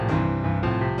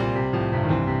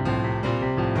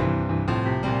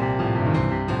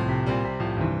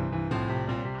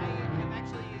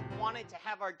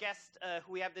our guest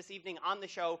who we have this evening on the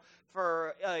show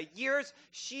for years.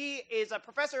 She is a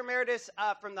professor emeritus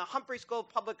from the Humphrey School of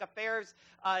Public Affairs.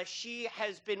 She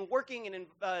has been working in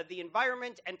the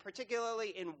environment and particularly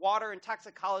in water and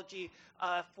toxicology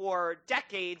for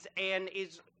decades, and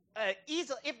is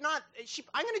easily, if not,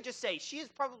 I'm going to just say she is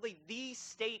probably the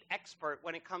state expert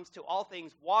when it comes to all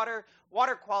things water,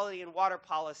 water quality, and water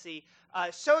policy.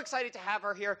 So excited to have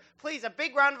her here. Please, a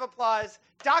big round of applause,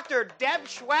 Dr. Deb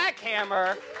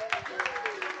Schwackhammer.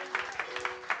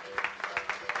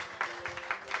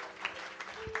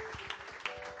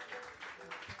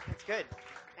 That's good.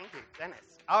 Thank you, Dennis.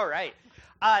 All right.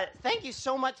 Thank you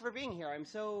so much for being here. I'm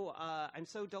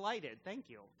so delighted. Thank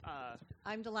you.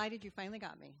 I'm delighted you finally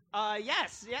got me.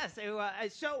 Yes.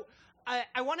 So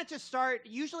I wanted to start.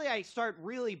 Usually, I start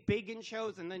really big in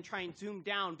shows and then try and zoom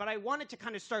down. But I wanted to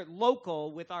kind of start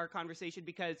local with our conversation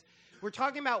because we're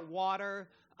talking about water,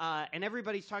 and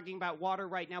everybody's talking about water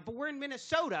right now. But we're in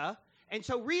Minnesota. And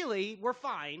so really, we're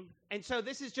fine. And so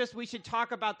this is just, we should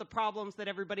talk about the problems that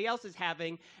everybody else is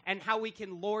having and how we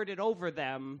can lord it over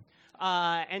them.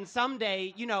 And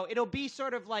someday, it'll be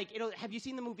sort of like, have you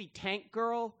seen the movie Tank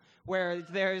Girl? Where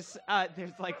there's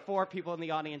like 4 people in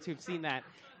the audience who've seen that.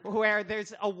 Where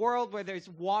there's a world where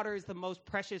water is the most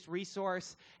precious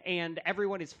resource and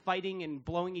everyone is fighting and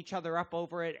blowing each other up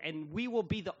over it. And we will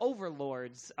be the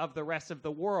overlords of the rest of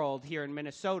the world here in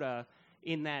Minnesota.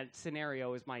 In that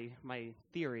scenario is my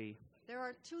theory. There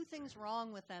are 2 things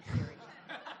wrong with that theory.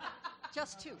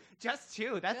 Just 2. Just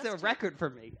 2. That's Just a 2. record for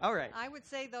me. All right. I would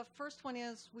say the first one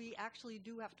is we actually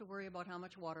do have to worry about how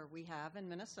much water we have in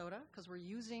Minnesota because we're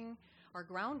using our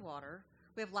groundwater.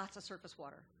 We have lots of surface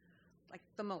water, like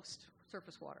the most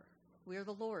surface water. We are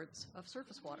the lords of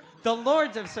surface water. The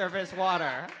lords of surface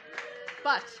water.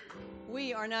 But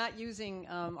we are not using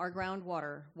our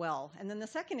groundwater well. And then the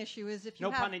second issue is if you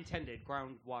No have... pun intended,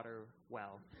 groundwater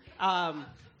well. Are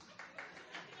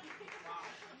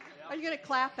you going to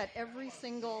clap at every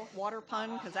single water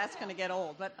pun? Because that's going to get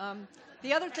old. But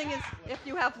the other thing is if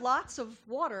you have lots of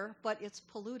water, but it's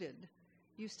polluted,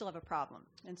 you still have a problem.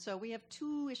 And so we have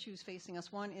 2 issues facing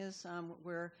us. One is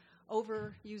we're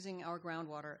overusing our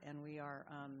groundwater, and we are...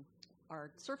 our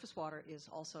surface water is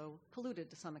also polluted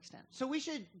to some extent. So we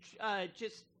should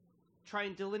just try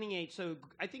and delineate. So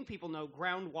I think people know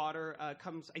groundwater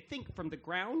comes, I think, from the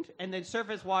ground, and then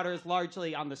surface water is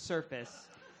largely on the surface.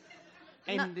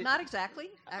 And not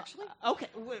exactly, actually. Okay,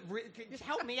 just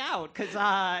help me out, because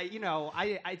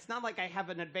it's not like I have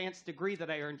an advanced degree that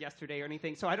I earned yesterday or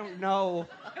anything, so I don't know.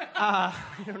 I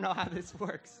don't know how this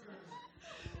works.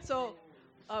 So.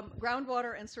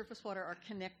 Groundwater and surface water are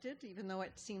connected, even though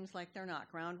it seems like they're not.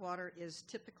 Groundwater is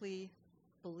typically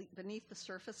beneath the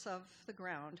surface of the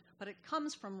ground, but it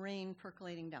comes from rain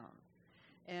percolating down.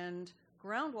 And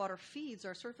groundwater feeds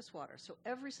our surface water. So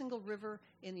every single river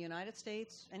in the United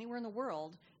States, anywhere in the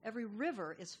world, every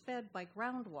river is fed by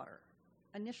groundwater.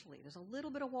 Initially, there's a little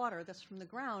bit of water that's from the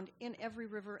ground in every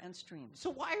river and stream. So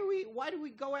why do we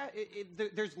go out?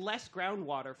 There's less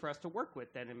groundwater for us to work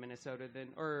with than in Minnesota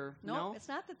No, it's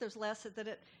not that there's less. That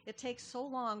it takes so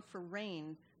long for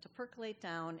rain to percolate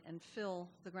down and fill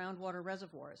the groundwater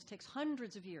reservoirs. It takes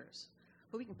hundreds of years,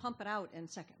 but we can pump it out in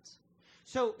seconds.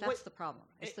 So that's the problem.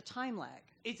 It's the time lag.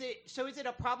 Is it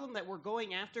a problem that we're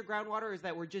going after groundwater, or is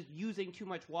that we're just using too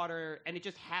much water and it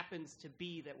just happens to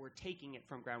be that we're taking it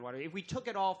from groundwater? If we took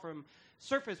it all from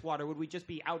surface water, would we just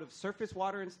be out of surface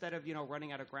water instead of,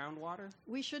 running out of groundwater?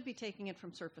 We should be taking it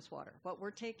from surface water. But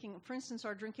we're taking, for instance,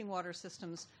 our drinking water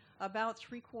systems, about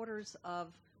 3/4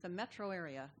 of the metro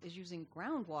area is using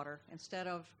groundwater instead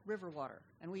of river water.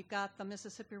 And we've got the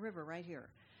Mississippi River right here.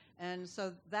 And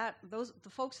so the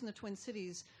folks in the Twin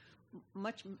Cities,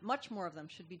 much more of them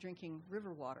should be drinking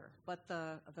river water. But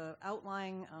the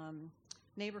outlying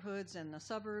neighborhoods and the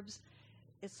suburbs,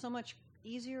 it's so much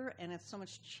easier and it's so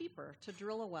much cheaper to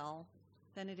drill a well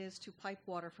than it is to pipe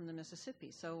water from the Mississippi.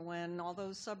 So when all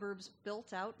those suburbs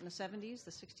built out in the 70s,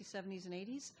 the 60s, 70s, and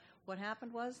 80s, what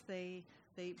happened was they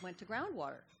went to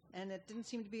groundwater. And it didn't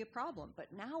seem to be a problem.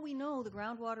 But now we know the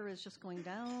groundwater is just going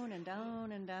down and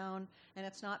down and down, and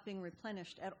it's not being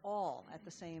replenished at all at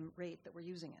the same rate that we're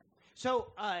using it.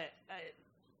 So I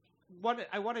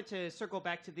wanted to circle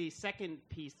back to the second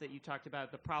piece that you talked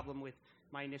about, the problem with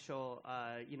my initial,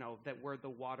 that we're the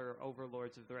water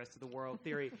overlords of the rest of the world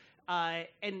theory.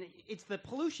 And it's the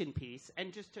pollution piece.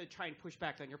 And just to try and push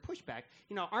back on your pushback,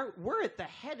 we're at the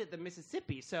head of the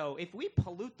Mississippi. So if we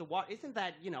pollute the water, isn't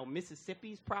that,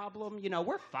 Mississippi's problem?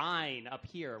 We're fine up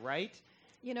here, right?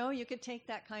 You could take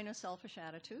that kind of selfish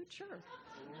attitude, sure.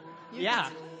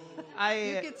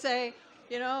 You could say,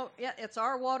 You know, yeah, it's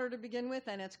our water to begin with,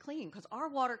 and it's clean because our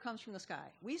water comes from the sky.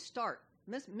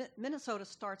 Minnesota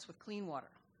starts with clean water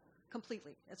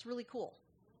completely. It's really cool.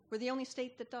 We're the only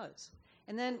state that does.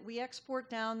 And then we export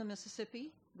down the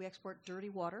Mississippi. We export dirty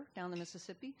water down the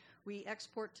Mississippi. We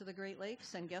export to the Great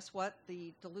Lakes, and guess what?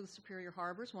 The Duluth Superior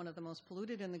Harbor is one of the most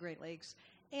polluted in the Great Lakes.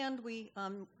 And we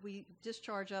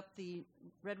discharge up the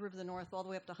Red River of the North all the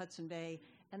way up to Hudson Bay,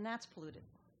 and that's polluted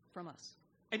from us.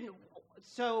 And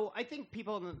so I think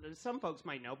some folks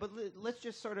might know, but let's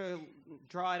just sort of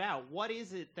draw it out. What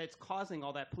is it that's causing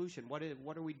all that pollution? What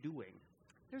are we doing?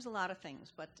 There's a lot of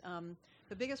things, but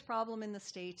the biggest problem in the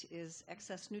state is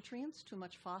excess nutrients, too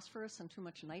much phosphorus and too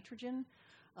much nitrogen.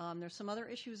 There's some other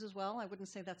issues as well. I wouldn't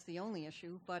say that's the only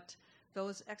issue, but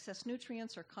those excess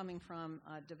nutrients are coming from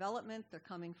development. They're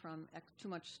coming from too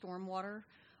much stormwater,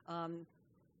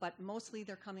 but mostly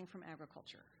they're coming from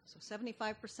agriculture. So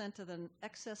 75% of the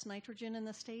excess nitrogen in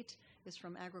the state is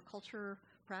from agriculture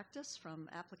practice, from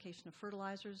application of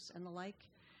fertilizers and the like.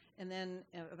 And then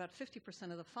about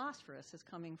 50% of the phosphorus is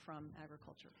coming from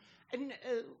agriculture. And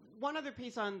one other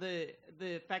piece on the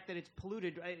fact that it's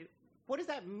polluted, what does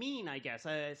that mean, I guess?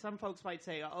 Some folks might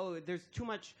say, oh, there's too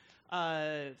much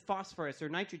phosphorus or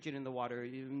nitrogen in the water.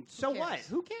 So what?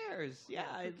 Who cares?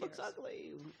 Yeah, it looks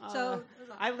ugly.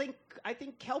 I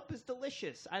think kelp is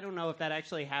delicious. I don't know if that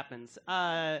actually happens.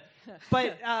 But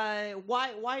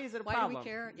why is it a problem? Why do we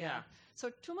care? Yeah. So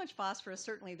too much phosphorus,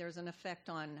 certainly there's an effect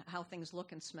on how things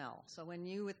look and smell. So when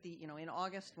you in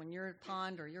August, when your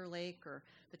pond or your lake or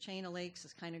the chain of lakes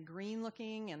is kind of green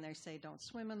looking and they say don't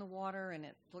swim in the water and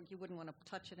you wouldn't want to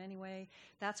touch it anyway,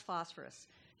 that's phosphorus.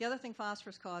 The other thing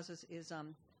phosphorus causes is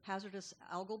hazardous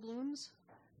algal blooms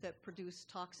that produce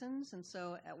toxins. And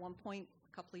so at one point,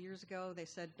 a couple of years ago, they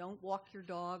said don't walk your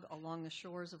dog along the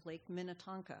shores of Lake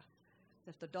Minnetonka.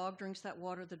 If the dog drinks that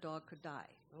water, the dog could die.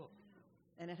 Oh.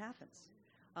 And it happens.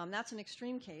 That's an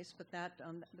extreme case, but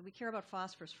we care about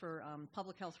phosphorus for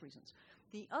public health reasons.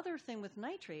 The other thing with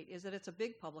nitrate is that it's a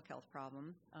big public health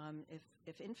problem.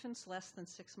 If infants less than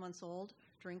 6 months old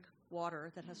drink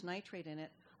water that has nitrate in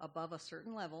it above a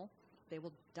certain level, they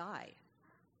will die.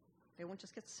 They won't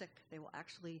just get sick. They will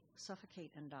actually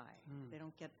suffocate and die. They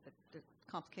don't get the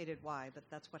complicated why, but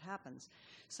that's what happens.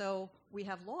 So we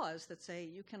have laws that say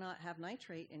you cannot have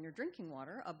nitrate in your drinking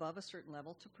water above a certain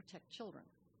level to protect children.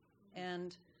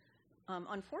 And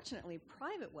unfortunately,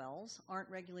 private wells aren't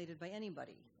regulated by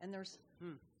anybody. And there's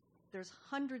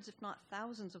hundreds, if not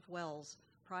thousands, of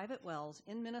private wells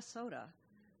in Minnesota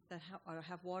that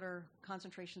have water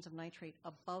concentrations of nitrate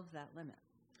above that limit.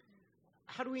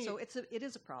 So it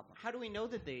is a problem. How do we know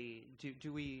that they do?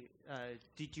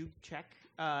 Did you check?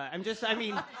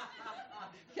 Yeah.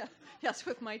 Yes,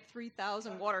 with my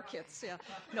 3,000 water kits. Yeah.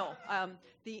 No.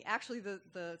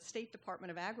 The State Department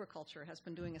of Agriculture has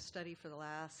been doing a study for the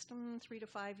last 3 to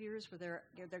 5 years where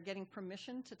they're getting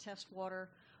permission to test water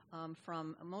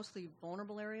from mostly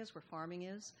vulnerable areas where farming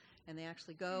is, and they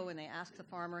actually go and they ask the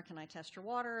farmer, "Can I test your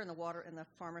water?" And the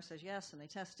farmer says yes, and they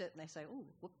test it and they say, "Oh,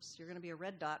 whoops, you're going to be a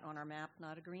red dot on our map,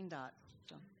 not a green dot."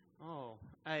 So. Oh,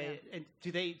 and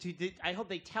I hope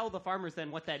they tell the farmers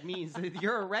then what that means.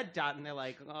 You're a red dot, and they're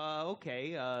like,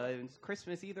 okay, it's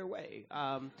Christmas either way.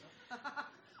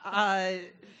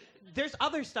 There's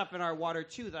other stuff in our water,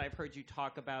 too, that I've heard you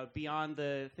talk about beyond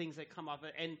the things that come off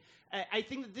it. And I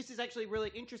think that this is actually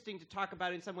really interesting to talk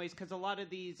about in some ways because a lot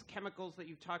of these chemicals that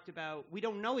you've talked about, we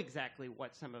don't know exactly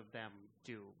what some of them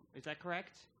do. Is that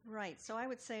correct? Right. So I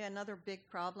would say another big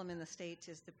problem in the state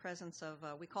is the presence of,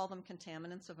 we call them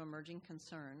contaminants of emerging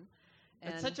concern.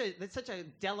 That's such a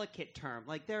delicate term.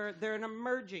 Like they're an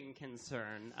emerging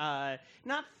concern,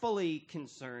 not fully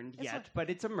concerned yet, but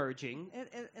it's emerging.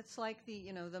 It's like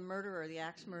the murderer, the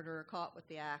axe murderer caught with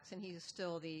the axe, and he's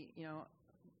still the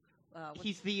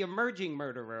he's the emerging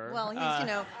murderer. Well,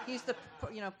 he's the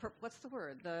what's the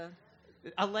word? The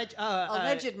alleged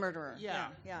murderer. Yeah.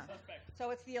 So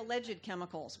it's the alleged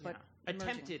chemicals, but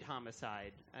attempted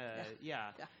homicide.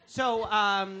 Yeah. So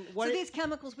these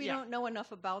chemicals, we don't know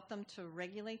enough about them to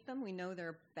regulate them. We know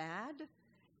they're bad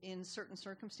in certain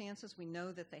circumstances. We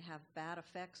know that they have bad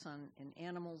effects in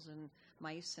animals and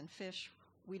mice and fish.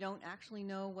 We don't actually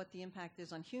know what the impact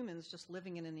is on humans just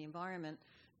living in the environment,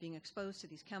 being exposed to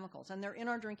these chemicals. And they're in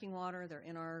our drinking water. They're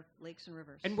in our lakes and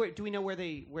rivers. And do we know where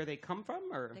they come from?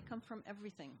 Or they come from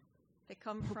everything. They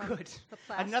come from Good. the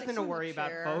plastics nothing to in worry the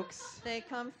chair. about, folks. They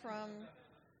come from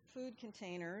food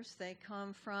containers. They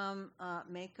come from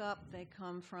makeup. They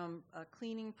come from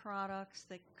cleaning products.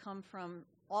 They come from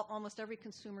almost every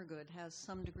consumer good has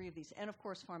some degree of these. And, of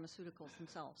course, pharmaceuticals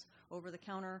themselves,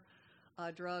 over-the-counter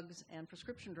drugs and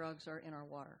prescription drugs are in our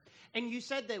water. And you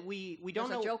said that we don't There's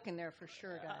know. a joke in there for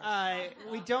sure, guys.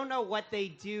 We don't know what they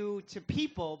do to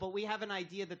people, but we have an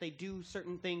idea that they do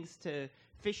certain things to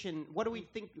fish. And what do we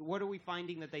think? What are we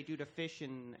finding that they do to fish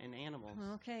and animals?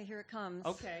 Okay, here it comes.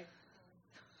 Okay.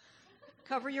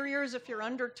 Cover your ears if you're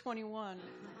under 21.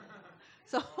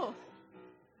 So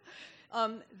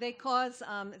they cause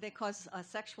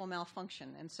sexual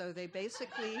malfunction, and so they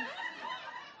basically.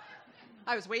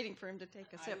 I was waiting for him to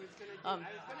take a sip. I was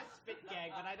gonna spit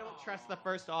gag, but I don't trust the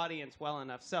first audience well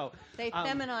enough. So they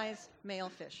feminize male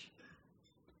fish,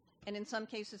 and in some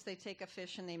cases they take a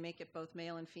fish and they make it both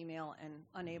male and female and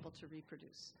unable to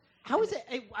reproduce. How is it?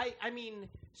 I mean,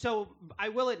 so I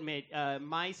will admit,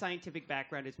 my scientific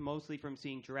background is mostly from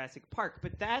seeing Jurassic Park,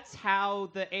 but that's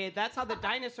how the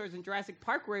dinosaurs in Jurassic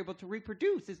Park were able to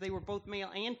reproduce, is they were both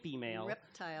male and female.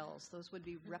 Reptiles. Those would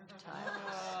be reptiles.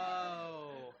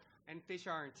 Oh, and fish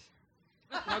aren't.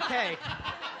 Okay.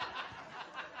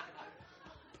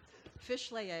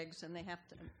 Fish lay eggs, and they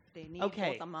need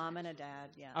both a mom and a dad.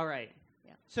 Yeah. All right.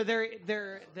 Yeah. So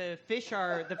the fish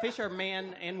are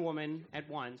man and woman at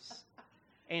once,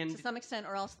 and to some extent,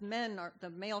 or else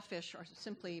the male fish are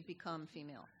simply become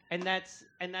female. And that's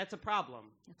a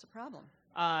problem. It's a problem.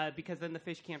 Because then the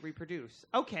fish can't reproduce.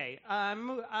 Okay.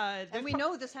 And we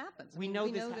know this happens. We know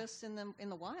this in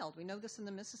the wild. We know this in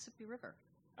the Mississippi River.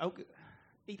 Okay.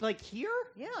 Like here?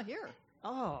 Yeah, here.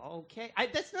 Oh, okay.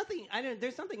 That's nothing.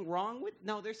 There's something wrong with.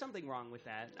 No, there's something wrong with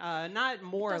that. Not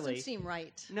morally. It doesn't seem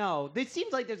right. No, it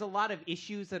seems like there's a lot of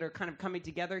issues that are kind of coming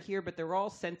together here, but they're all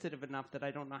sensitive enough that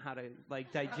I don't know how to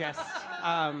digest. So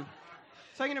I'm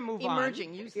going to move emerging.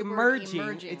 on. Use the word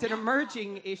emerging. It's an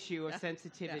emerging issue of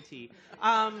sensitivity.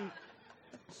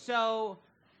 So,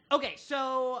 okay.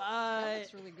 So that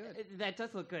looks really good. That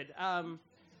does look good.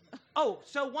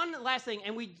 So one last thing,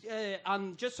 and we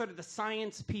on just sort of the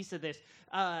science piece of this,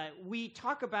 we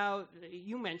talk about.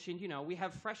 You mentioned, we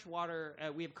have fresh water,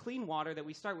 we have clean water that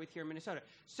we start with here in Minnesota.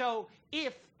 So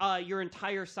if your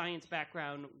entire science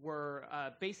background were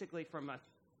basically from a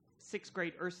 6th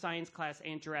grade Earth Science class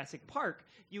and Jurassic Park,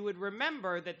 you would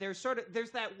remember that there's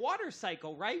that water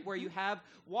cycle, right? Where you have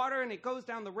water and it goes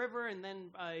down the river and then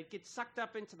it gets sucked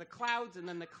up into the clouds, and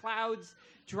then the clouds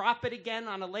drop it again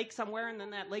on a lake somewhere, and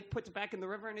then that lake puts it back in the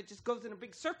river, and it just goes in a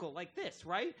big circle like this,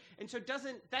 right? And so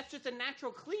that's just a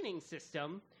natural cleaning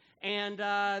system. And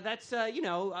that's there's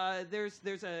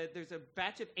a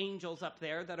batch of angels up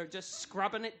there that are just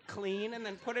scrubbing it clean and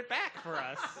then put it back for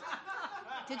us.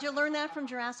 Did you learn that from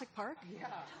Jurassic Park?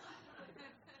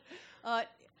 Yeah.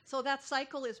 So that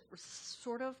cycle is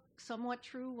sort of somewhat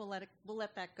true. We'll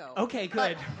let that go. Okay,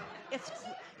 good. It's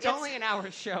only an hour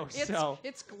show, so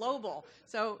it's global.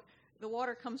 So the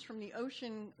water comes from the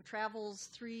ocean, travels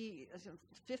 50,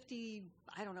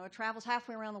 it travels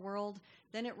halfway around the world.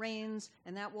 Then it rains,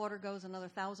 and that water goes another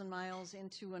 1,000 miles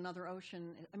into another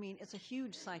ocean. I mean, it's a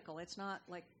huge cycle. It's not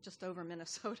like just over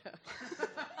Minnesota.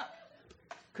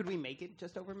 Could we make it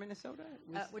just over Minnesota?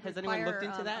 Has anyone looked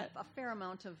into that? A fair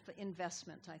amount of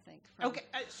investment, I think. Okay,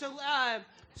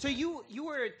 so you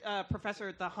were a professor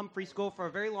at the Humphrey School for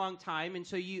a very long time,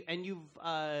 and you've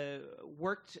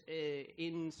worked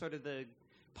in sort of the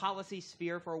policy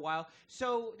sphere for a while.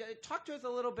 So talk to us a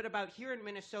little bit about here in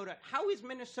Minnesota. How is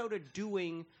Minnesota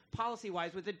doing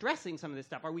policy-wise with addressing some of this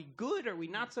stuff? Are we good? Are we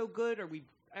not so good? Are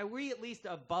we at least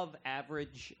above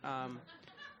average?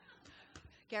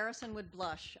 Garrison would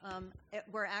blush.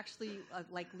 We're actually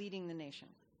leading the nation.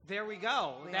 There we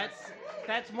go.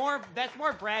 That's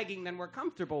more bragging than we're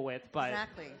comfortable with. But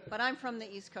exactly. But I'm from the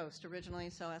East Coast originally,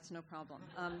 so that's no problem.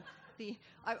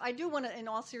 I do want to, in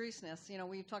all seriousness,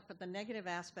 we've talked about the negative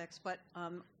aspects, but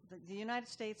the United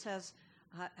States has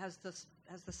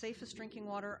the safest drinking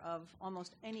water of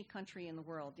almost any country in the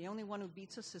world. The only one who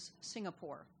beats us is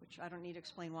Singapore, which I don't need to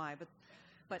explain why.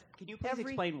 But can you please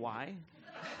explain why?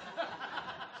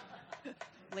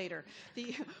 Later.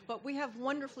 But we have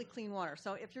wonderfully clean water.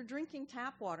 So if you're drinking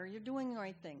tap water, you're doing the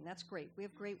right thing. That's great. We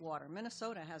have great water.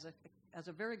 Minnesota has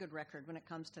a very good record when it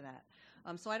comes to that.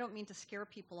 So I don't mean to scare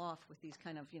people off with these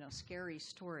kind of scary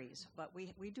stories, but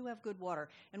we do have good water,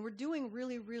 and we're doing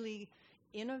really, really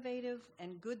innovative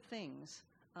and good things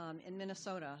in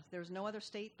Minnesota. There's no other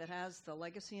state that has the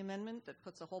Legacy Amendment that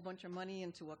puts a whole bunch of money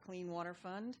into a clean water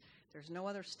fund. There's no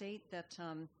other state that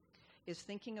is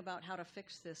thinking about how to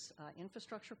fix this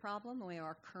infrastructure problem the way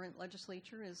our current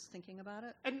legislature is thinking about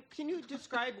it. And can you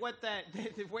describe what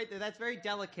that's very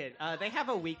delicate. They have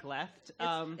a week left.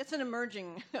 It's an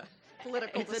emerging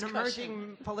political it's discussion. an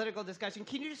emerging political discussion.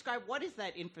 Can you describe what is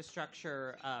that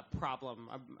infrastructure problem,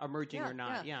 emerging or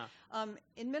not? Yeah.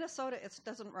 In Minnesota, it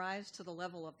doesn't rise to the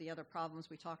level of the other problems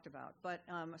we talked about, but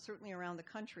certainly around the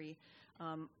country,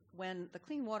 when the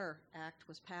Clean Water Act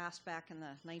was passed back in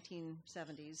the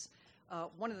 1970s,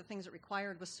 one of the things it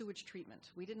required was sewage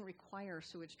treatment. We didn't require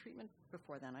sewage treatment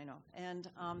before then, I know. And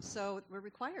so we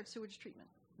required sewage treatment,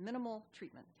 minimal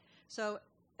treatment. So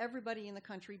everybody in the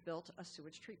country built a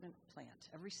sewage treatment plant,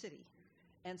 every city.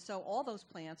 And so all those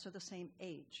plants are the same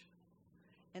age.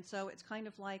 And so it's kind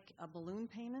of like a balloon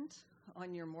payment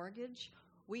on your mortgage.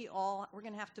 We're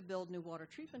going to have to build new water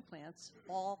treatment plants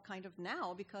all kind of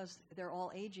now because they're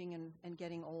all aging and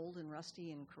getting old and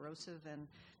rusty and corrosive, and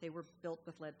they were built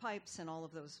with lead pipes and all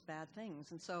of those bad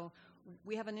things. And so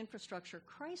we have an infrastructure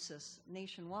crisis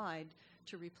nationwide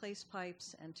to replace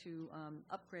pipes and to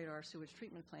upgrade our sewage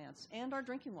treatment plants and our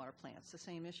drinking water plants. The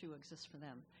same issue exists for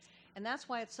them. And that's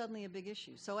why it's suddenly a big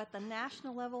issue. So at the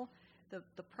national level,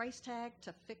 the price tag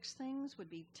to fix things would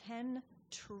be $10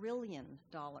 trillion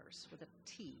with a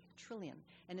T, trillion.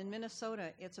 And in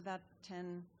Minnesota, it's about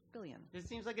 10 billion. This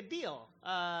seems like a deal.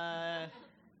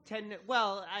 10.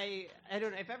 Well, I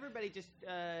don't know if everybody just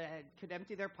could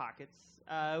empty their pockets,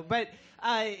 but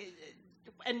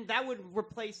and that would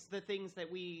replace the things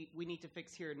that we need to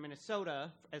fix here in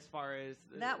Minnesota as far as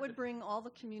that would bring all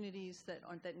the communities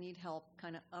that need help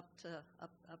kind of up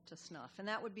to snuff, and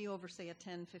that would be over, say, a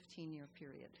 10-15 year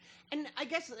period. And I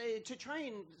guess to try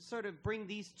and sort of bring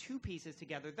these two pieces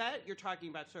together, that you're talking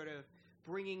about sort of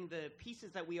bringing the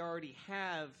pieces that we already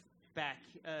have back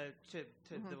to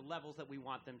the levels that we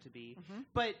want them to be.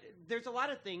 But there's a lot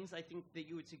of things I think that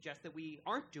you would suggest that we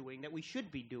aren't doing that we should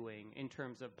be doing in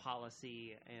terms of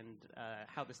policy and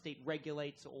how the state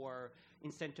regulates or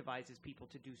incentivizes people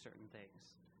to do certain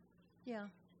things. Yeah.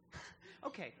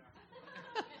 Okay.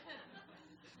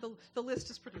 The list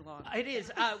is pretty long. It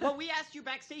is. Well, we asked you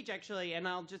backstage, actually, and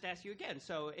I'll just ask you again.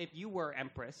 So if you were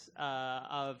Empress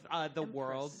of the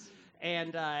world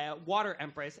and Water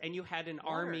Empress, and you had an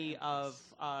army of,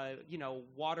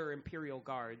 water imperial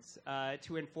guards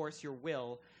to enforce your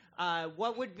will,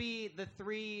 what would be the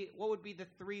three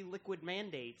liquid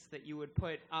mandates that you would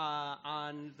put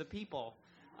on the people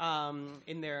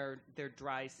in their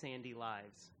dry, sandy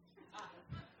lives?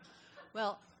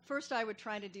 Well, first I would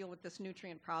try to deal with this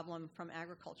nutrient problem from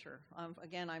agriculture.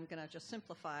 Again, I'm going to just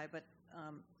simplify, but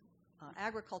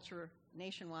agriculture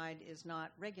nationwide is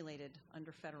not regulated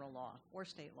under federal law or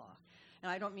state law. And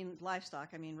I don't mean livestock,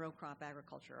 I mean row crop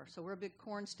agriculture. So we're a big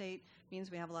corn state, means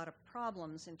we have a lot of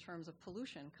problems in terms of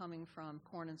pollution coming from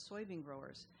corn and soybean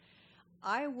growers.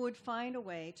 I would find a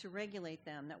way to regulate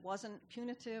them that wasn't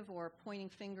punitive or pointing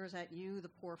fingers at you, the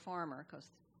poor farmer,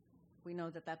 because we know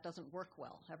that doesn't work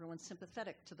well. Everyone's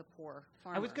sympathetic to the poor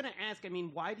farmer. I was going to ask,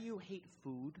 why do you hate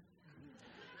food?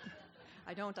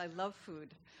 I don't. I love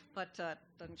food, but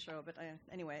doesn't show. But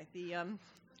anyway,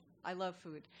 I love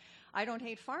food. I don't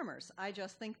hate farmers. I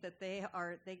just think that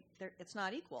it's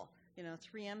not equal.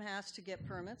 3M has to get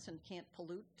permits and can't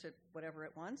pollute to whatever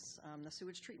it wants. The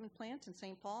sewage treatment plant in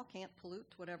St. Paul can't pollute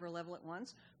to whatever level it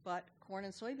wants, but corn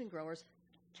and soybean growers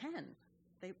can.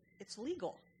 It's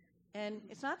legal. And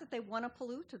it's not that they want to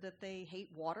pollute or that they hate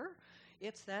water.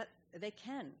 It's that they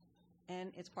can.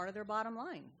 And it's part of their bottom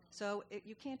line. So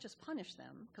you can't just punish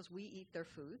them because we eat their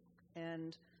food,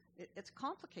 and it's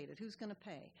complicated. Who's going to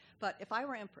pay? But if I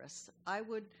were Empress, I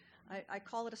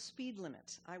call it a speed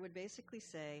limit. I would basically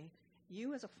say,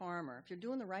 you as a farmer, if you're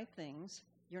doing the right things,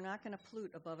 you're not going to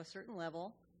pollute above a certain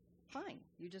level, fine.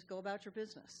 You just go about your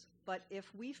business. But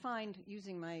if we find,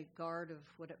 using my guard of,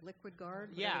 Liquid Guard?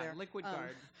 Yeah, Liquid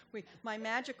Guard. My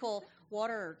magical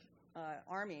water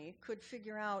army could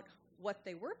figure out what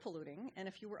they were polluting, and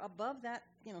if you were above that,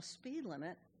 speed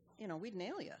limit, we'd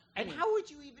nail you. And how would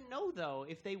you even know, though,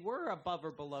 if they were above or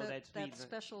below that speed limit? That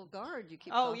special guard you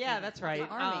keep talking about, that's right.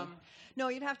 The army. No,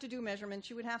 you'd have to do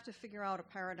measurements. You would have to figure out a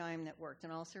paradigm that worked.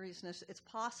 In all seriousness, it's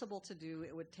possible to do.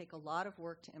 It would take a lot of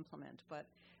work to implement, but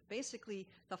basically,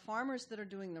 the farmers that are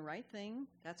doing the right thing,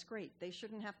 that's great. They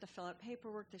shouldn't have to fill out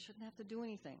paperwork. They shouldn't have to do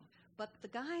anything. But the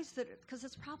guys because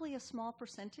it's probably a small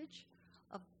percentage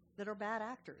that are bad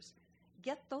actors,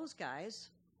 get those guys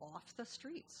off the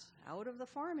streets, out of the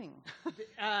farming.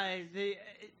 The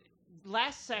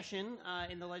last session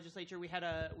in the legislature, we had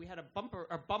a buffer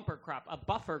crop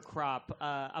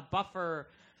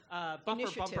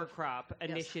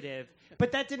initiative, yes.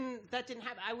 But that didn't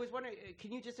happen. I was wondering,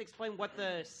 can you just explain what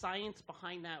the science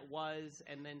behind that was,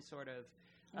 and then sort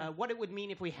of what it would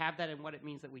mean if we have that, and what it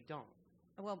means that we don't?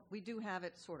 Well, we do have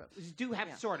it, sort of. Do have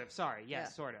Yeah. sort of. Sorry, yes,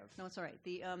 Yeah. sort of. No, it's all right.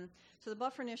 So the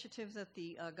buffer initiative that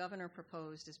the governor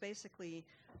proposed is basically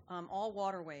all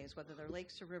waterways, whether they're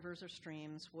lakes or rivers or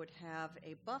streams, would have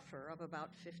a buffer of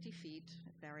about 50 feet,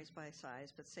 it varies by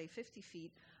size, but say 50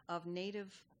 feet of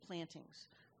native plantings,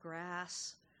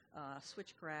 grass,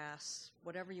 switchgrass,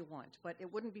 whatever you want. But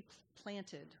it wouldn't be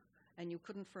planted, and you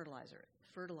couldn't fertilize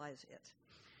it.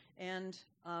 And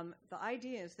the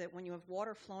idea is that when you have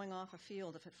water flowing off a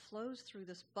field, if it flows through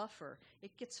this buffer,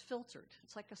 it gets filtered.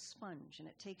 It's like a sponge, and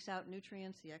it takes out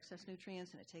nutrients, the excess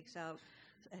nutrients, and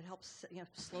it helps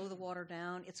slow the water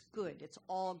down. It's good. It's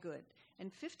all good.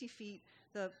 And 50 feet,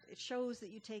 it shows that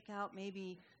you take out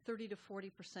maybe 30 to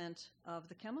 40% of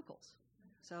the chemicals.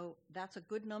 So that's a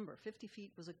good number. 50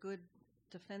 feet was a good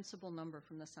defensible number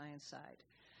from the science side.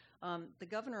 The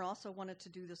governor also wanted to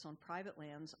do this on private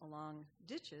lands along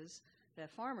ditches that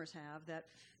farmers have that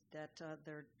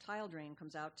their tile drain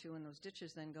comes out to, and those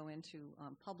ditches then go into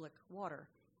public water.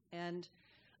 And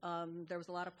there was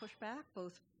a lot of pushback,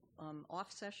 both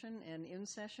off session and in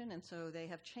session, and so they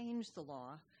have changed the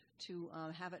law to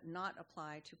have it not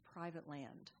apply to private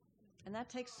land. And that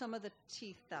takes some of the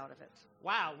teeth out of it.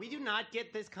 Wow, we do not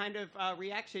get this kind of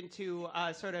reaction to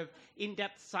sort of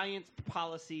in-depth science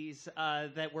policies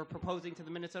that we're proposing to the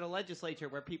Minnesota legislature,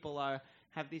 where people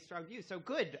have these strong views. So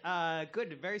good,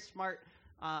 very smart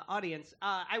audience.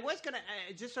 I was going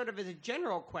to, just sort of as a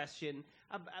general question,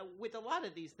 with a lot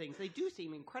of these things, they do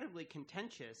seem incredibly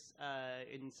contentious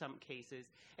in some cases,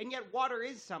 and yet water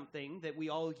is something that we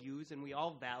all use and we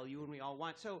all value and we all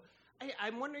want. So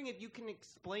I'm wondering if you can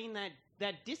explain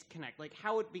that disconnect, like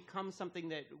how it becomes something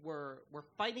that we're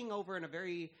fighting over in a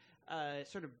very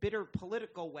sort of bitter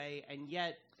political way, and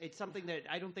yet it's something that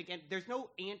I don't think there's no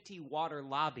anti-water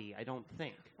lobby. I don't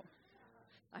think.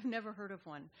 I've never heard of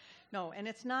one. No, and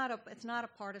it's not a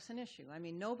partisan issue. I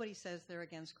mean, nobody says they're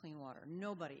against clean water.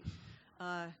 Nobody.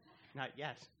 Not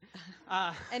yet.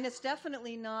 And it's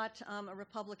definitely not a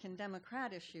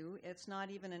Republican-Democrat issue. It's not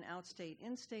even an outstate,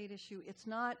 in-state issue. It's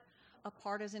not a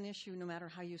partisan issue no matter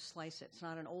how you slice it. It's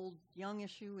not an old, young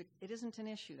issue. It isn't an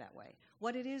issue that way.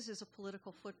 What it is a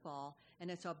political football, and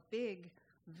it's a big,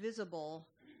 visible,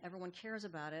 everyone cares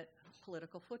about it,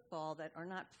 political football that are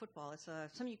not football. It's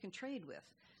something you can trade with.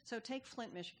 So take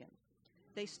Flint, Michigan.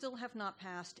 They still have not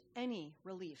passed any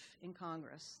relief in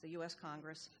Congress, the U.S.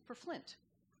 Congress, for Flint.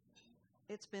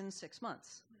 It's been 6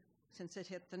 months since it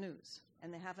hit the news,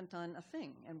 and they haven't done a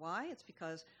thing. And why? It's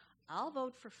because I'll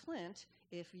vote for Flint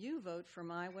if you vote for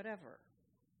my whatever.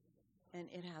 And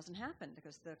it hasn't happened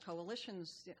because the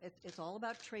coalitions, it's all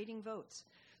about trading votes.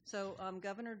 So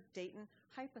Governor Dayton,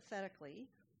 hypothetically,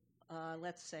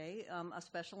 let's say a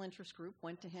special interest group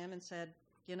went to him and said,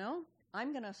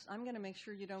 I'm gonna make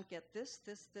sure you don't get this,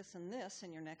 and this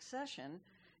in your next session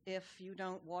if you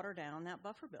don't water down that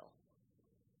buffer bill.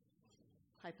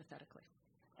 Hypothetically.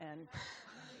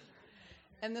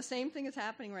 And the same thing is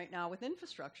happening right now with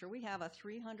infrastructure. We have a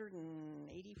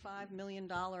 $385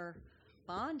 million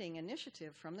bonding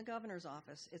initiative from the governor's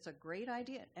office. It's a great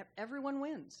idea. Everyone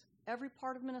wins. Every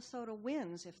part of Minnesota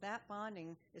wins if that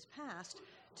bonding is passed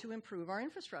to improve our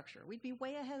infrastructure. We'd be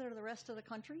way ahead of the rest of the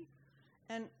country.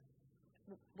 And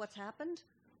what's happened?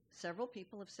 Several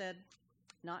people have said,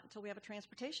 not until we have a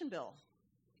transportation bill.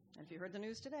 And if you heard the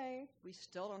news today, we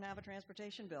still don't have a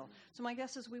transportation bill. So my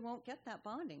guess is we won't get that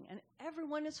bonding. And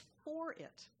everyone is for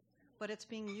it. But it's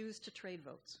being used to trade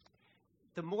votes.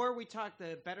 The more we talk,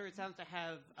 the better it sounds to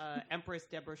have Empress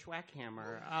Deborah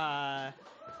Schwackhammer.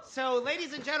 So,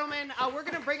 ladies and gentlemen, we're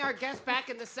going to bring our guest back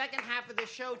in the second half of the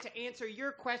show to answer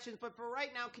your questions. But for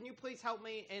right now, can you please help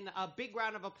me in a big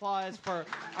round of applause for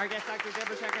our guest, Dr.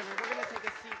 Deborah Schwackhammer. We're going to take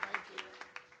a seat right here.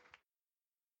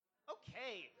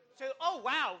 Okay. So, oh,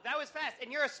 wow, that was fast. And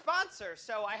you're a sponsor,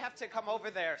 so I have to come over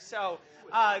there. So,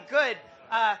 good.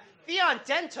 Theon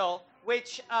Dental,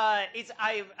 which is,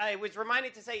 I was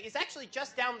reminded to say, is actually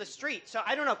just down the street. So,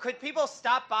 I don't know, could people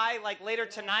stop by, like, later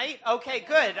tonight? Okay,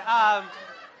 good.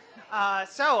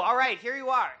 So, all right, here you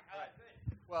are.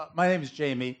 Well, my name is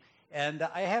Jamie, and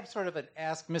I have sort of an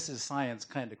Ask Mrs. Science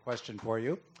kind of question for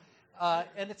you.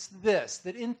 And it's this,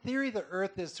 that in theory, the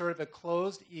Earth is sort of a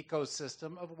closed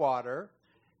ecosystem of water,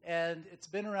 and it's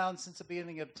been around since the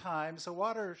beginning of time. So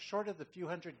water, short of the few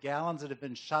hundred gallons that have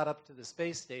been shot up to the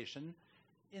space station,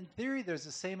 in theory, there's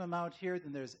the same amount here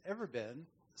than there's ever been.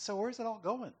 So where's it all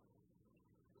going?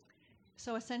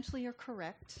 So essentially, you're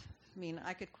correct. I mean,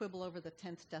 I could quibble over the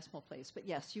 10th decimal place, but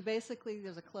yes, there's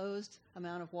a closed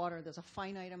amount of water. There's a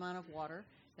finite amount of water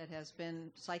that has been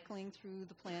cycling through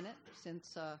the planet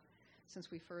since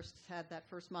we first had that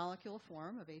first molecule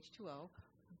form of H2O.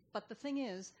 But the thing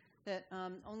is, that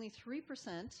only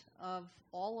 3% of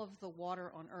all of the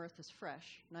water on Earth is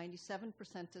fresh.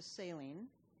 97% is saline.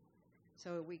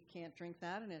 So we can't drink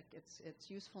that, and its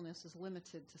usefulness is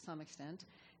limited to some extent.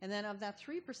 And then of that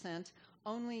 3%,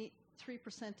 only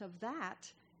 3% of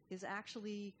that is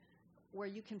actually where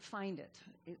you can find it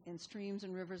in streams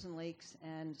and rivers and lakes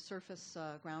and surface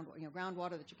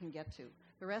groundwater that you can get to.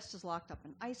 The rest is locked up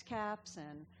in ice caps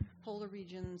and polar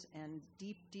regions and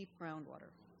deep, deep groundwater.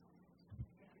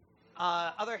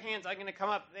 Other hands, I'm going to come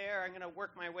up there. I'm going to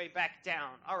work my way back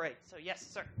down. All right. So, yes,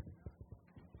 sir.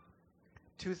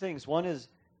 Two things. One is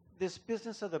this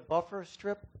business of the buffer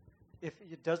strip, if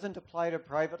it doesn't apply to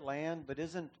private land, but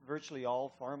isn't virtually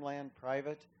all farmland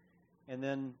private? And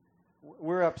then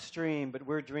we're upstream, but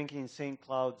we're drinking St.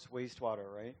 Cloud's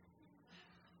wastewater, right?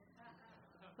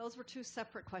 Those were two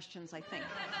separate questions, I think.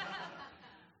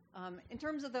 In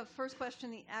terms of the first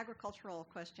question, the agricultural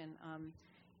question,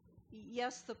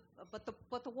 yes, but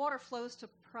the water flows to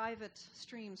private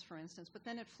streams, for instance, but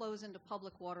then it flows into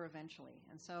public water eventually.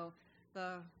 And so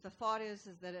the thought is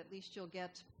that at least you'll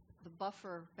get the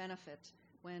buffer benefit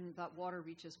when that water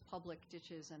reaches public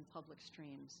ditches and public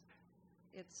streams.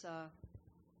 It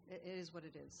is what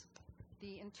it is.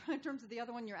 In terms of the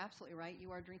other one, you're absolutely right.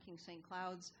 You are drinking St.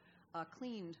 Cloud's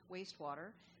cleaned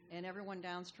wastewater, and everyone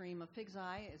downstream of Pig's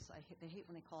Eye they hate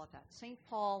when they call it that. St.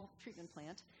 Paul treatment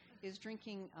plant is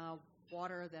drinking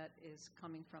water that is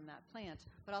coming from that plant.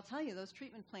 But I'll tell you, those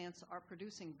treatment plants are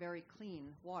producing very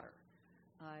clean water.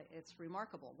 It's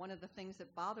remarkable. One of the things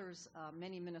that bothers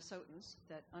many Minnesotans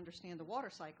that understand the water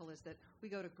cycle is that we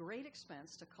go to great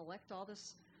expense to collect all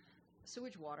this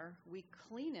sewage water. We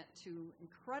clean it to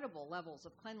incredible levels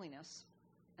of cleanliness,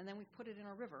 and then we put it in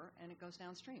a river, and it goes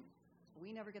downstream.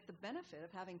 We never get the benefit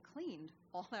of having cleaned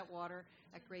all that water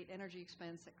at great energy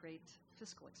expense, at great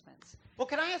fiscal expense. Well,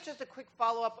 can I ask just a quick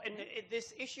follow-up? And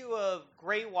this issue of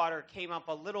gray water came up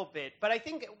a little bit, but I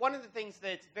think one of the things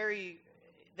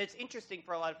that's interesting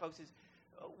for a lot of folks is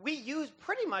we use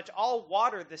pretty much all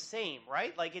water the same,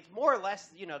 right? Like it's more or less,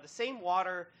 the same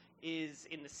water is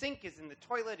in the sink, is in the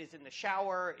toilet, is in the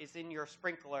shower, is in your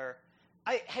sprinkler.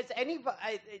 Has anybody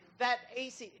that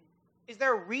AC? Is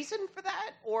there a reason for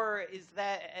that, or is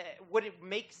that would it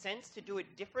make sense to do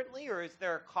it differently, or is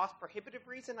there a cost prohibitive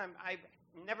reason? I've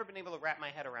never been able to wrap my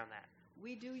head around that.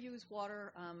 We do use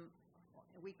water.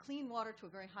 We clean water to a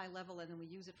very high level, and then we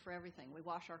use it for everything. We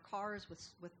wash our cars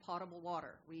with potable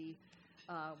water. We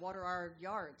water our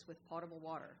yards with potable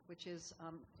water, which is,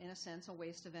 in a sense, a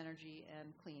waste of energy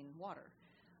and clean water.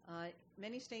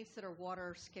 Many states that are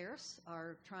water scarce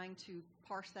are trying to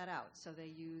parse that out. So they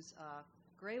use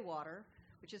gray water,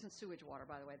 which isn't sewage water,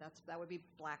 by the way. That would be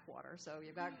black water. So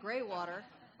you've got gray water,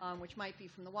 which might be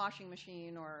from the washing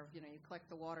machine, or you collect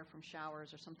the water from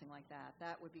showers or something like that.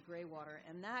 That would be gray water,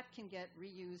 and that can get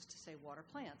reused to, say, water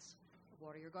plants,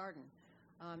 water your garden.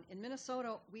 In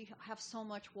Minnesota, we have so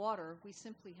much water, we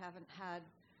simply haven't had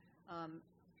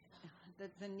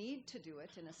the need to do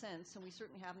it, in a sense, and we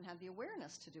certainly haven't had the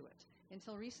awareness to do it.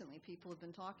 Until recently, people have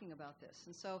been talking about this.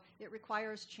 And so it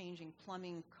requires changing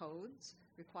plumbing codes,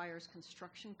 requires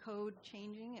construction code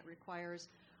changing, it requires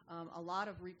a lot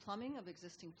of replumbing of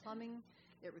existing plumbing.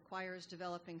 It requires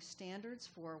developing standards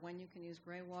for when you can use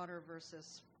gray water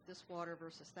versus this water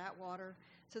versus that water.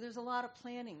 So there's a lot of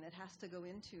planning that has to go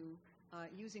into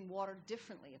using water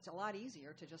differently. It's a lot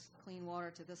easier to just clean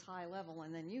water to this high level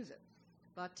and then use it.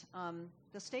 But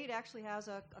the state actually has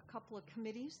a couple of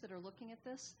committees that are looking at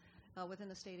this within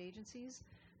the state agencies,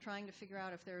 trying to figure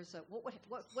out if there's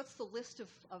what's the list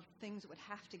of things that would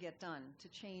have to get done to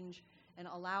change and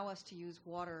allow us to use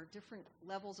water, different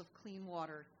levels of clean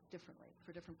water differently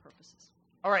for different purposes.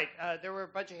 All right, there were a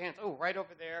bunch of hands. Oh, right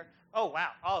over there. Oh,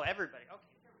 wow. Oh, everybody.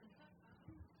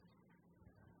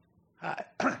 Okay.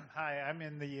 Hi, I'm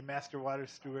in the Master Water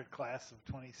Steward class of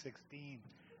 2016,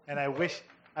 and I wish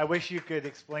you could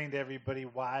explain to everybody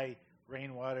why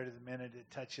rainwater, the minute it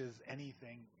touches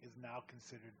anything, is now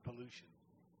considered pollution.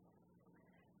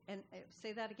 And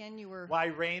say that again. You were why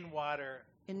rainwater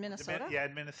in Minnesota?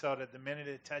 In Minnesota, the minute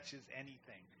it touches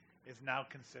anything, is now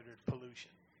considered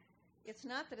pollution. It's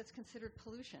not that it's considered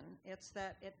pollution. It's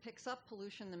that it picks up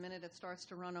pollution the minute it starts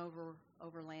to run over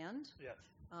land. Yes.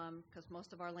 Because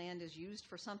most of our land is used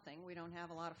for something. We don't have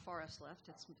a lot of forest left.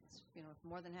 It's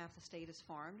more than half the state is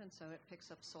farmed, and so it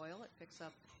picks up soil. It picks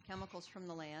up chemicals from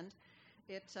the land.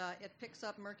 It picks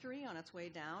up mercury on its way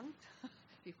down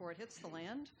before it hits the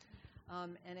land,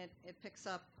 and it picks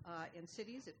up in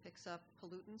cities. It picks up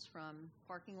pollutants from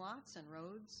parking lots and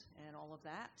roads and all of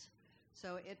that.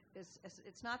 So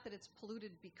it's not that it's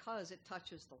polluted because it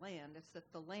touches the land. It's that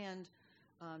the land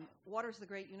Water is the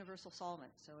great universal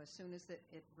solvent. So as soon as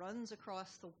it runs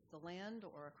across the land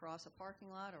or across a parking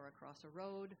lot or across a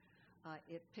road,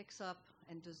 it picks up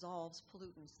and dissolves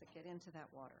pollutants that get into that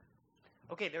water.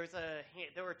 Okay, there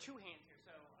were two hands here.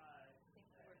 So,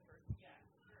 yeah,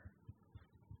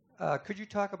 sure. Could you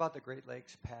talk about the Great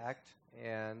Lakes Pact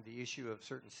and the issue of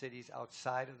certain cities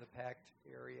outside of the Pact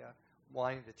area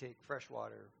wanting to take fresh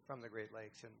water from the Great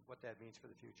Lakes and what that means for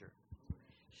the future?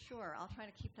 Sure, I'll try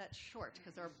to keep that short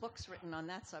because there are books written on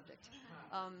that subject.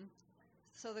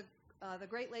 So the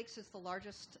Great Lakes is the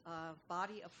largest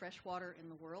body of fresh water in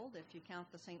the world. If you count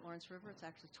the St. Lawrence River, it's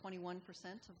actually 21%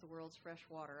 of the world's fresh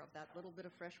water. Of that little bit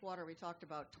of fresh water we talked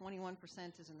about, 21%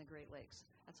 is in the Great Lakes.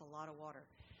 That's a lot of water.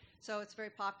 So it's very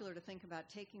popular to think about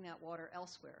taking that water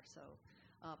elsewhere. So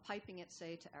piping it,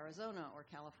 say, to Arizona or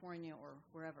California or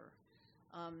wherever.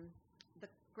 The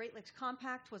Great Lakes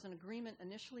Compact was an agreement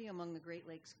initially among the Great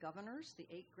Lakes governors, the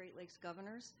 8 Great Lakes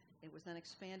governors. It was then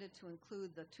expanded to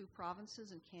include the 2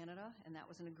 provinces in Canada, and that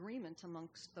was an agreement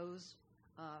amongst those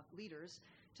leaders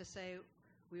to say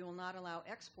we will not allow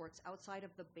exports outside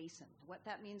of the basin. What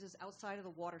that means is outside of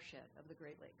the watershed of the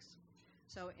Great Lakes.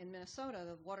 So in Minnesota,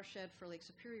 the watershed for Lake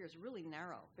Superior is really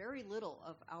narrow. Very little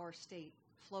of our state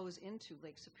flows into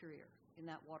Lake Superior in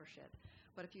that watershed.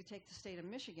 But if you take the state of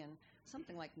Michigan,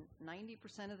 something like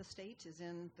 90% of the state is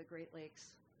in the Great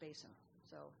Lakes basin.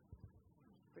 So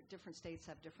different states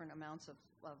have different amounts of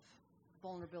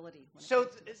vulnerability. So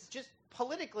it's just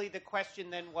politically, the question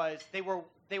then was they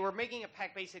were making a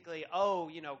pact basically.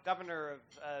 Oh, Governor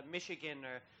of Michigan,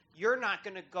 you're not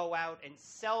going to go out and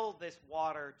sell this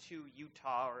water to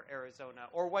Utah or Arizona,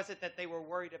 or was it that they were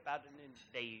worried about an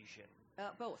invasion?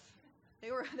 Both. They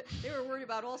were worried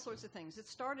about all sorts of things. It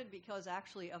started because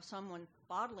actually of someone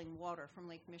bottling water from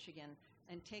Lake Michigan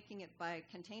and taking it by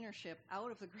container ship out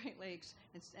of the Great Lakes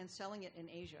and selling it in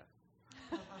Asia.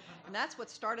 And that's what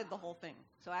started the whole thing.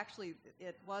 So actually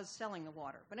it was selling the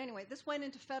water. But anyway, this went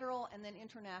into federal and then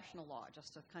international law,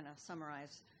 just to kind of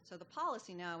summarize. So the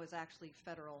policy now is actually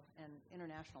federal and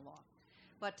international law.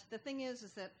 But the thing is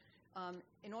that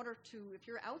in order to, if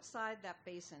you're outside that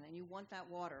basin and you want that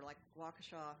water, like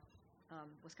Waukesha,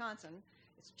 Wisconsin,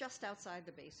 it's just outside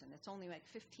the basin. It's only like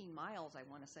 15 miles, I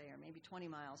want to say, or maybe 20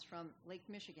 miles from Lake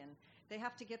Michigan. They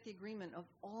have to get the agreement of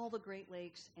all the Great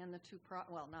Lakes and the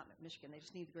not Michigan, they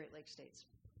just need the Great Lakes states.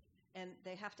 And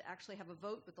they have to actually have a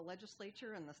vote with the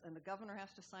legislature, and the governor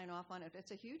has to sign off on it.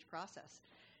 It's a huge process.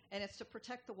 And it's to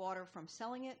protect the water from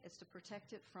selling it. It's to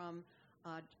protect it from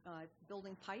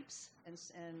building pipes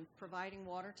and providing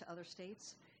water to other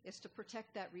states. It's to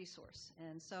protect that resource.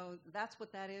 And so that's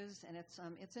what that is, and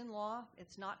it's in law.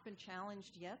 It's not been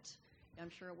challenged yet. I'm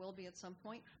sure it will be at some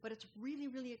point. But it's really,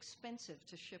 really expensive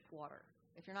to ship water.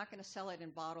 If you're not going to sell it in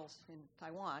bottles in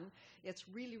Taiwan, it's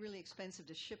really, really expensive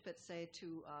to ship it, say,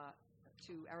 to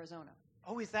Arizona.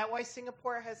 Oh, is that why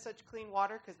Singapore has such clean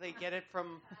water? Because they get it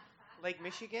from Lake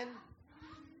Michigan?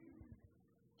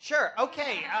 Sure,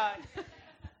 okay.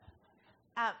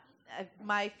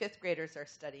 My 5th graders are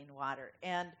studying water,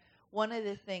 and one of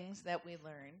the things that we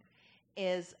learned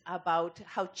is about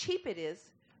how cheap it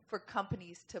is for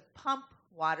companies to pump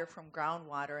water from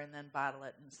groundwater and then bottle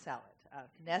it and sell it.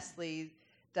 Nestle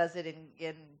does it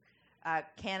in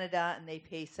Canada, and they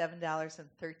pay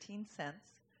 $7.13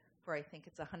 for, I think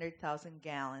it's 100,000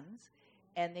 gallons,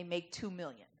 and they make $2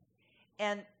 million.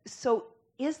 And so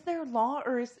is there law,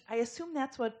 or I assume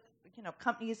that's what,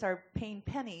 companies are paying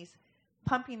pennies,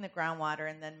 pumping the groundwater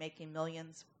and then making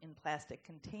millions in plastic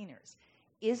containers.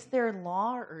 Is there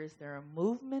law, or is there a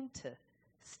movement to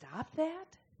stop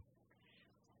that?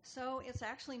 So it's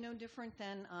actually no different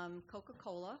than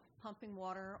Coca-Cola pumping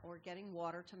water or getting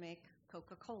water to make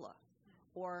Coca-Cola,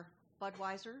 or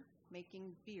Budweiser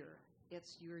making beer.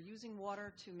 You're using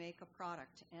water to make a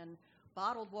product, and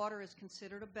bottled water is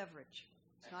considered a beverage.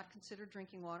 It's not considered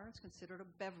drinking water. It's considered a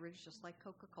beverage, just like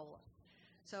Coca-Cola.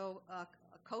 So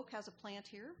Coke has a plant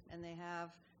here, and they have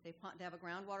a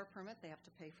groundwater permit. They have to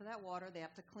pay for that water. They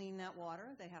have to clean that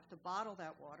water. They have to bottle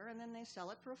that water, and then they sell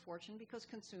it for a fortune because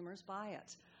consumers buy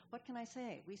it. What can I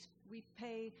say? We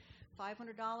pay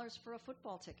 $500 for a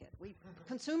football ticket.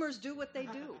 Consumers do what they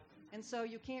do, and so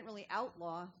you can't really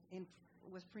outlaw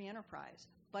with free enterprise.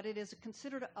 But it is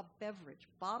considered a beverage.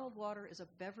 Bottled water is a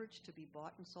beverage to be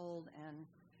bought and sold, and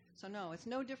so no, it's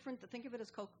no different. Think of it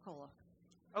as Coca-Cola.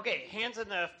 Okay, hands in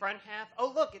the front half.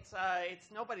 Oh, look, it's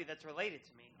nobody that's related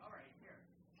to me. All right, here.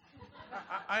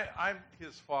 I'm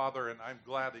his father, and I'm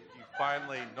glad that you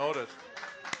finally noticed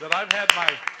that I've had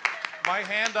my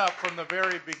hand up from the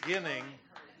very beginning.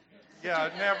 Yeah,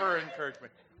 it never encouraged me.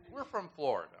 We're from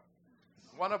Florida.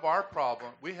 one of our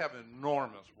problems, we have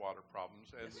enormous water problems,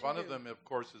 and Yes, one we of do. them, of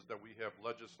course, is that we have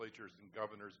legislatures and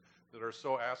governors that are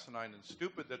so asinine and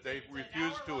stupid that they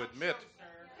refuse to admit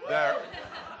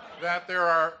that there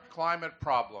are climate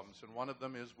problems. And one of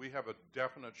them is we have a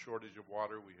definite shortage of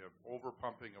water. We have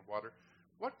overpumping of water.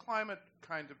 What climate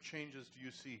kind of changes do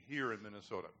you see here in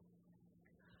Minnesota?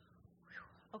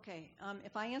 Okay,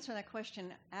 if I answer that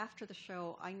question after the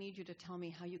show, I need you to tell me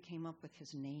how you came up with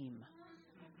his name.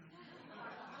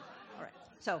 All right,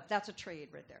 so that's a trade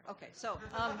right there. Okay, so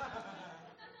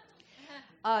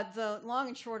the long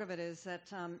and short of it is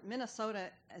that Minnesota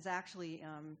is actually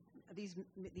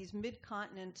these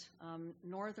mid-continent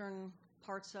northern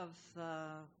parts of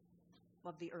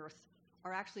the earth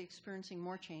are actually experiencing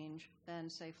more change than,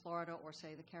 say, Florida or,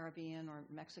 say, the Caribbean or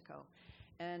Mexico.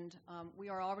 And we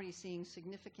are already seeing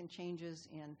significant changes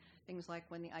in things like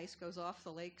when the ice goes off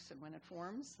the lakes and when it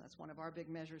forms. That's one of our big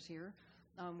measures here.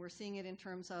 We're seeing it in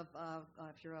terms of,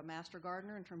 if you're a master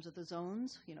gardener, in terms of the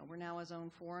zones. You know, we're now a zone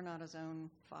 4, not a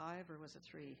zone 5, or was it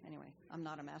 3? Anyway, I'm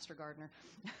not a master gardener.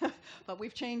 But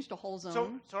we've changed a whole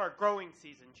zone. So our growing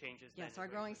season changes. Yes, our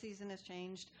growing season has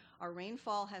changed. Our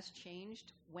rainfall has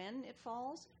changed when it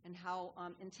falls and how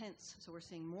intense. So we're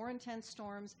seeing more intense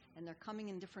storms, and they're coming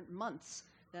in different months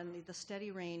than the steady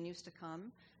rain used to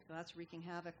come. So that's wreaking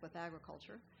havoc with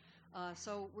agriculture.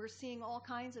 So we're seeing all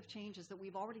kinds of changes that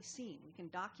we've already seen. We can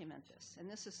document this, and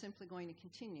this is simply going to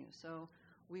continue. So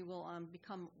we will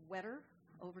become wetter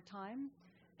over time,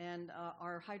 and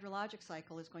our hydrologic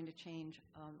cycle is going to change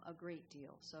a great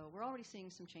deal. So we're already seeing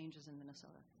some changes in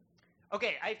Minnesota.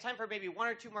 Okay, I have time for maybe 1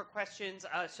 or 2 more questions.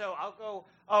 So I'll go.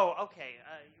 Oh, okay.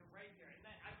 You're right here. And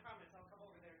I promise I'll come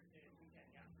over there if we can.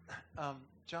 Yeah.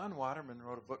 John Waterman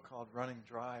wrote a book called Running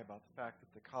Dry about the fact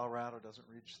that the Colorado doesn't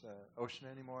reach the ocean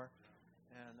anymore.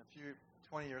 And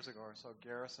 20 years ago or so,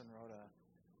 Garrison wrote an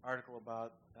article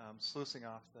about sluicing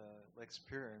off the Lake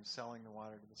Superior and selling the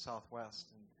water to the Southwest.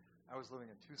 And I was living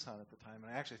in Tucson at the time,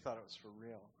 and I actually thought it was for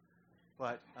real.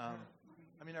 But,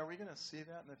 I mean, are we going to see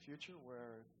that in the future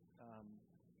where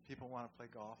people want to play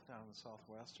golf down in the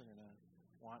Southwest are going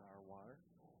to want our water?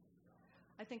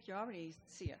 I think you already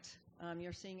see it.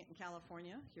 You're seeing it in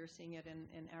California. You're seeing it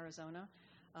in Arizona.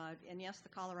 And yes, the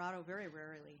Colorado very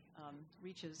rarely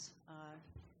reaches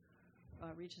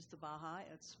the Baja.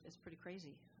 It's pretty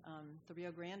crazy. The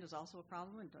Rio Grande is also a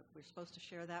problem, and we're supposed to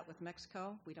share that with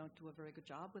Mexico. We don't do a very good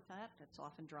job with that. It's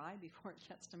often dry before it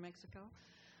gets to Mexico.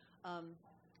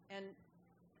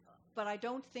 But I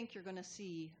don't think you're going to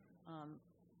see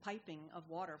piping of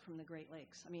water from the Great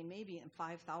Lakes. I mean, maybe in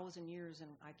 5,000 years, and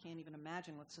I can't even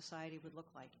imagine what society would look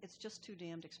like. It's just too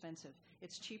damned expensive.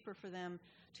 It's cheaper for them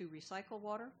to recycle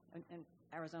water, and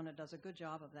Arizona does a good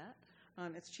job of that.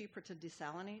 It's cheaper to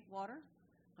desalinate water.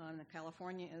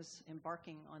 California is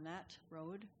embarking on that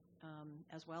road,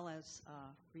 as well as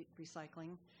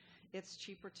recycling. It's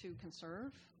cheaper to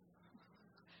conserve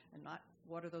and not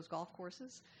water those golf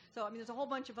courses. So, I mean, there's a whole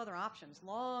bunch of other options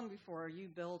long before you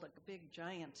build a big,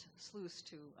 giant sluice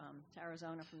to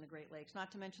Arizona from the Great Lakes, not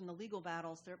to mention the legal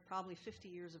battles. There are probably 50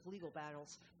 years of legal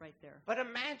battles right there. But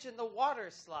imagine the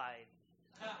water slide.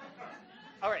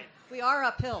 All right. We are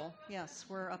uphill. Yes,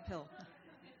 we're uphill.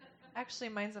 Actually,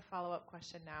 mine's a follow-up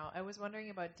question now. I was wondering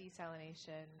about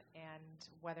desalination and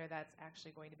whether that's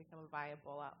actually going to become a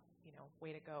viable,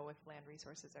 way to go if land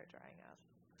resources are drying up.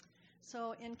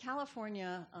 So in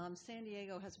California, San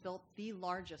Diego has built the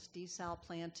largest desal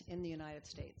plant in the United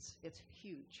States. It's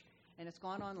huge, and it's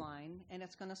gone online, and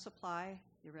it's going to supply,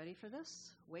 you ready for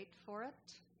this? Wait for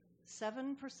it,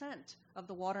 7% of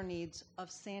the water needs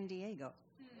of San Diego.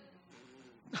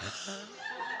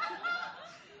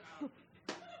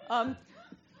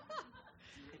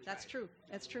 That's true.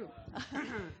 It's true.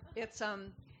 It's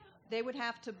they would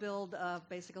have to build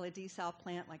basically a desal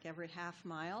plant like every half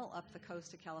mile up the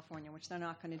coast of California, which they're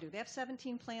not going to do. They have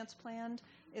 17 plants planned.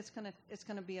 It's going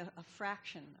to be a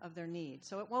fraction of their need.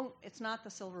 So it's not the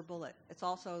silver bullet. It's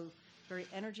also very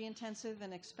energy intensive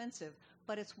and expensive,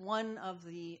 but it's one of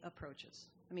the approaches.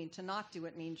 I mean, to not do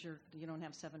it means you don't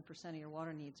have 7% of your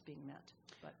water needs being met.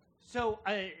 But So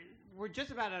we're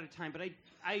just about out of time, but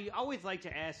I always like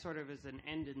to ask sort of as an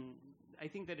end, and I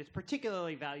think that it's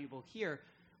particularly valuable here.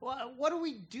 Well, what do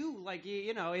we do? Like,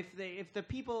 if the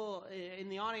people in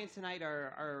the audience tonight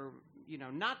are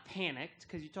not panicked,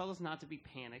 because you told us not to be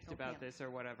panicked about this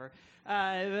or whatever,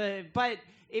 but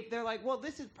if they're like, well,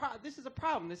 this is a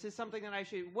problem. This is something that I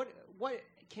should. What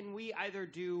can we either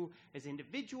do as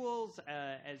individuals,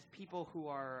 as people who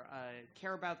are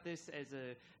care about this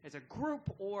as a group,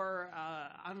 or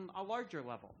on a larger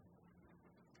level?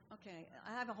 Okay,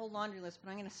 I have a whole laundry list,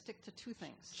 but I'm going to stick to 2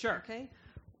 things. Sure. Okay.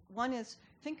 One is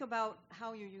think about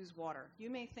how you use water. You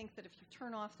may think that if you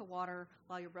turn off the water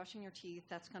while you're brushing your teeth,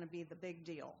 that's going to be the big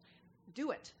deal.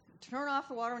 Do it. Turn off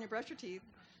the water when you brush your teeth.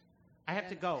 I have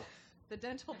to go. The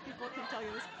dental people can tell you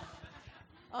this.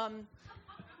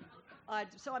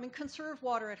 So, conserve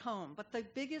water at home. But the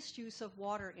biggest use of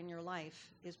water in your life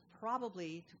is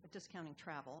probably, discounting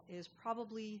travel, is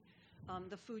probably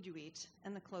the food you eat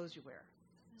and the clothes you wear.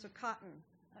 So cotton,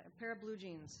 a pair of blue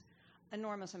jeans,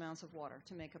 enormous amounts of water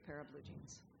to make a pair of blue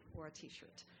jeans or a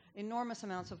T-shirt. Enormous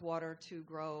amounts of water to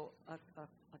grow a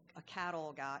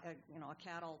cattle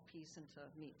piece into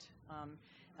meat.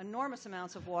 Enormous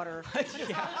amounts of water.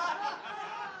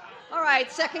 All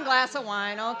right, second glass of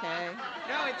wine. Okay.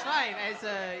 No, it's fine. I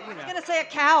was going to say a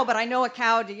cow, but I know a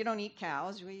cow. You don't eat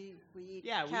cows. We eat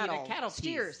cattle. We eat a cattle piece.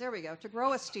 Steers. There we go. To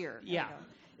grow a steer. Yeah.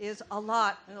 Is a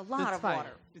lot That's of fine.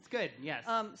 water. It's good. Yes.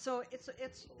 So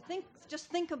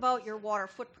just think about your water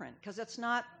footprint, because it's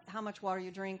not how much water you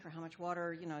drink or how much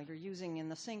water you're using in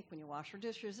the sink when you wash your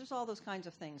dishes. There's all those kinds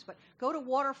of things. But go to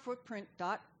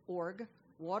waterfootprint.org,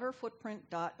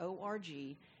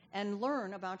 waterfootprint.org, and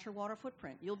learn about your water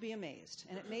footprint. You'll be amazed,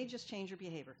 and it may just change your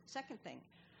behavior. Second thing,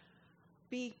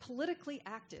 be politically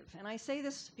active. And I say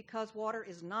this because water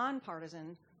is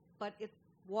nonpartisan, but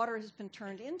water has been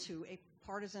turned into a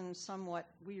partisan, somewhat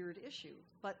weird issue.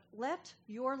 But let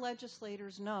your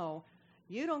legislators know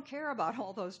you don't care about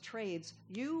all those trades.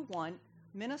 You want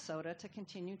Minnesota to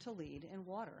continue to lead in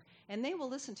water. And they will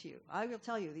listen to you. I will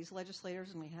tell you, these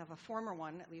legislators, and we have a former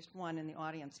one, at least one in the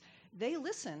audience, they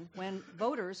listen when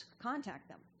voters contact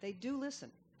them. They do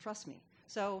listen. Trust me.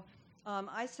 So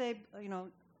I say,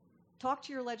 talk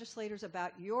to your legislators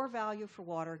about your value for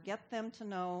water. Get them to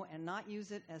know and not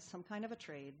use it as some kind of a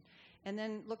trade. And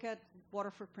then look at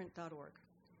waterfootprint.org.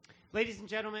 Ladies and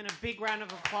gentlemen, a big round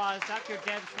of applause. Dr.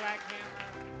 Deb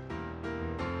Schwackhammer.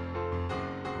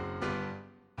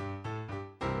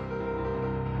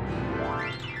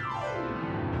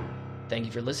 Thank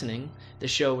you for listening. The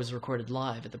show was recorded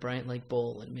live at the Bryant Lake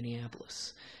Bowl in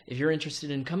Minneapolis. If you're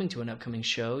interested in coming to an upcoming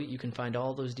show, you can find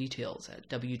all those details at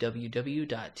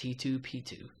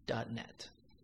www.t2p2.net.